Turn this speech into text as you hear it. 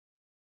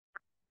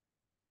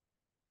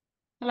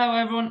Hello,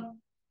 everyone.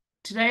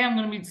 Today I'm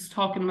going to be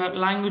talking about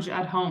language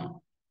at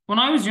home. When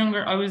I was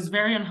younger, I was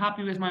very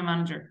unhappy with my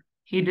manager.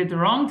 He did the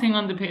wrong thing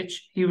on the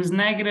pitch. He was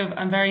negative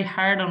and very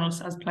hard on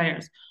us as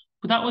players,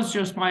 but that was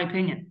just my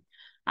opinion.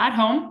 At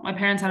home, my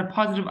parents had a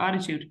positive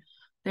attitude.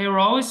 They were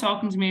always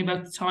talking to me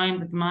about the time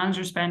that the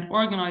manager spent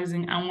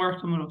organising and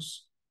working with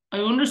us. I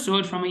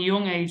understood from a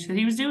young age that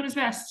he was doing his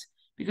best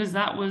because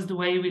that was the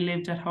way we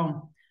lived at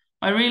home.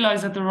 I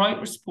realised that the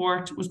right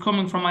support was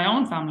coming from my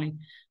own family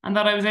and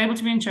that I was able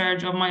to be in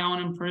charge of my own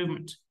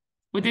improvement.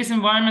 With this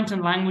environment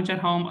and language at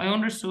home, I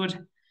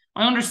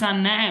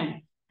understand now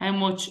how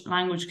much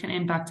language can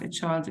impact a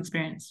child's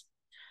experience.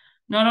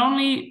 Not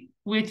only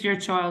with your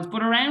child,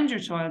 but around your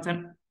child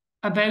and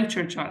about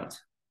your child.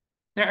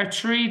 There are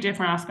three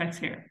different aspects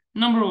here.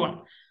 Number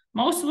one,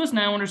 most of us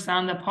now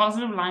understand that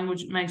positive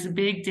language makes a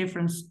big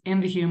difference in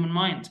the human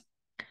mind.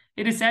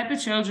 It is said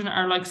that children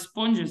are like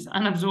sponges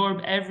and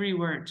absorb every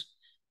word.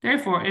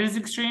 Therefore, it is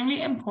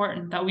extremely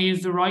important that we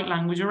use the right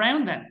language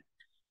around them.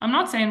 I'm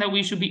not saying that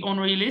we should be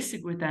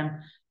unrealistic with them.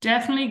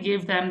 Definitely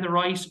give them the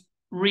right,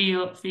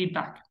 real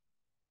feedback.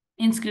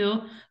 In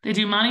school, they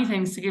do many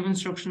things to give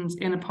instructions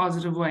in a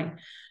positive way.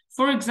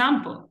 For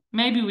example,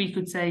 maybe we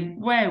could say,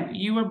 wow,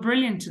 you were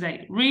brilliant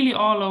today, really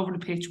all over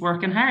the pitch,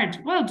 working hard.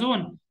 Well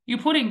done. You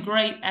put in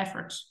great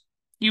effort.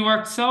 You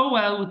worked so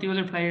well with the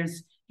other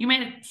players. You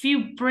made a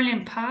few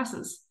brilliant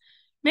passes.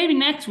 Maybe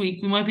next week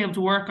we might be able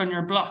to work on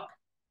your block.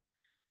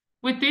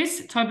 With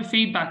this type of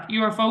feedback,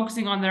 you are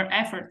focusing on their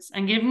efforts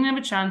and giving them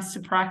a chance to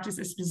practice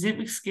a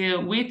specific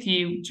skill with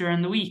you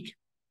during the week.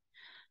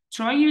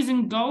 Try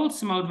using goals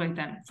to motivate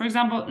them. For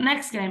example,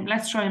 next game,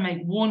 let's try and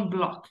make one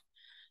block.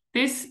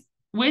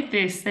 With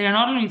this, they are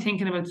not only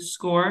thinking about the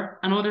score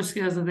and other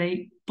skills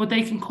but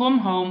they can come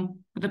home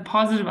with a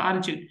positive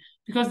attitude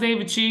because they've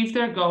achieved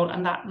their goal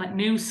and that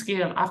new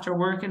skill after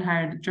working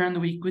hard during the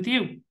week with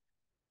you.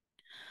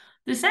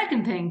 The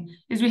second thing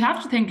is we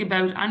have to think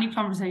about any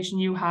conversation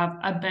you have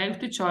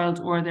about the child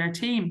or their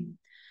team.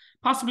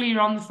 Possibly you're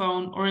on the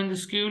phone or in the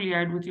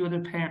schoolyard with the other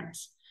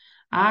parents.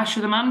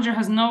 Sure, the manager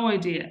has no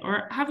idea.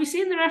 Or have you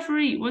seen the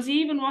referee? Was he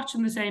even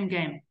watching the same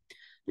game?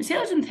 The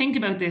children think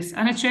about this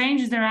and it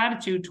changes their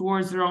attitude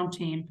towards their own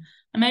team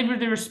and maybe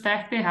the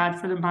respect they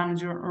had for the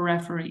manager or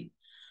referee.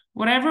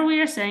 Whatever we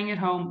are saying at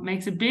home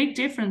makes a big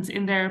difference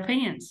in their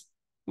opinions.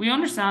 We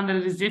understand that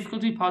it is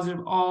difficult to be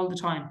positive all the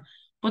time,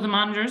 but the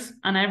managers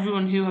and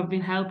everyone who have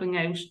been helping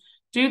out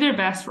do their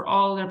best for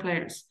all their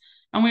players.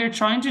 And we are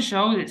trying to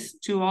show this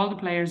to all the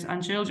players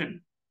and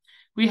children.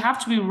 We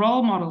have to be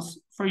role models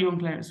for young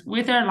players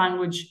with our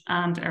language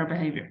and our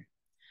behaviour.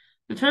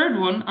 The third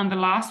one, and the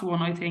last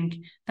one I think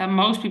that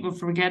most people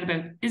forget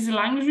about, is the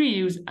language we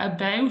use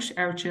about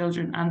our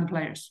children and the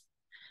players.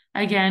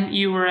 Again,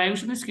 you were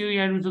out in the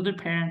schoolyard with other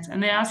parents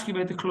and they ask you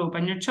about the club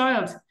and your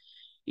child.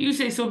 You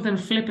say something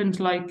flippant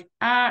like,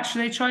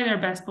 should they try their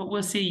best, but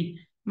we'll see.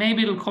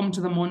 Maybe it'll come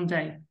to them one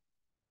day.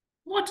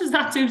 What does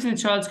that do to the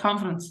child's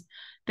confidence?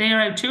 They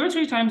are out 2 or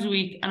 3 times a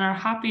week and are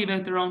happy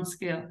about their own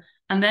skill.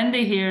 And then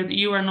they hear that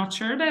you are not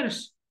sure about it.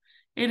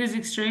 It is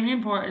extremely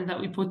important that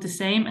we put the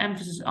same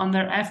emphasis on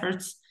their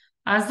efforts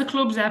as the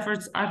club's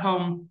efforts at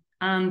home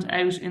and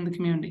out in the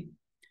community.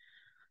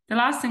 The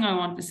last thing I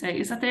want to say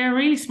is that they are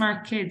really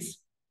smart kids.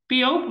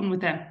 Be open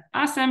with them.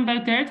 Ask them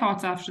about their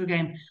thoughts after the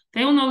game.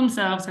 They will know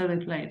themselves how they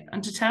played.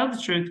 And to tell the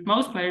truth,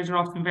 most players are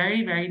often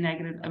very, very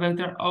negative about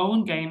their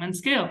own game and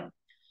skill.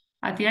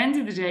 At the end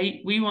of the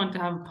day, we want to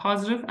have a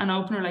positive and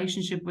open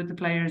relationship with the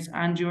players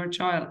and your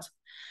child.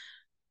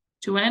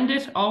 To end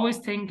it, always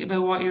think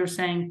about what you're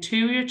saying to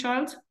your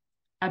child,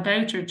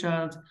 about your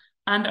child,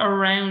 and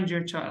around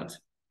your child.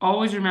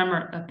 Always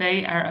remember that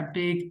they are a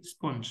big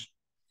sponge.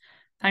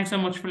 Thanks so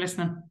much for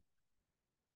listening.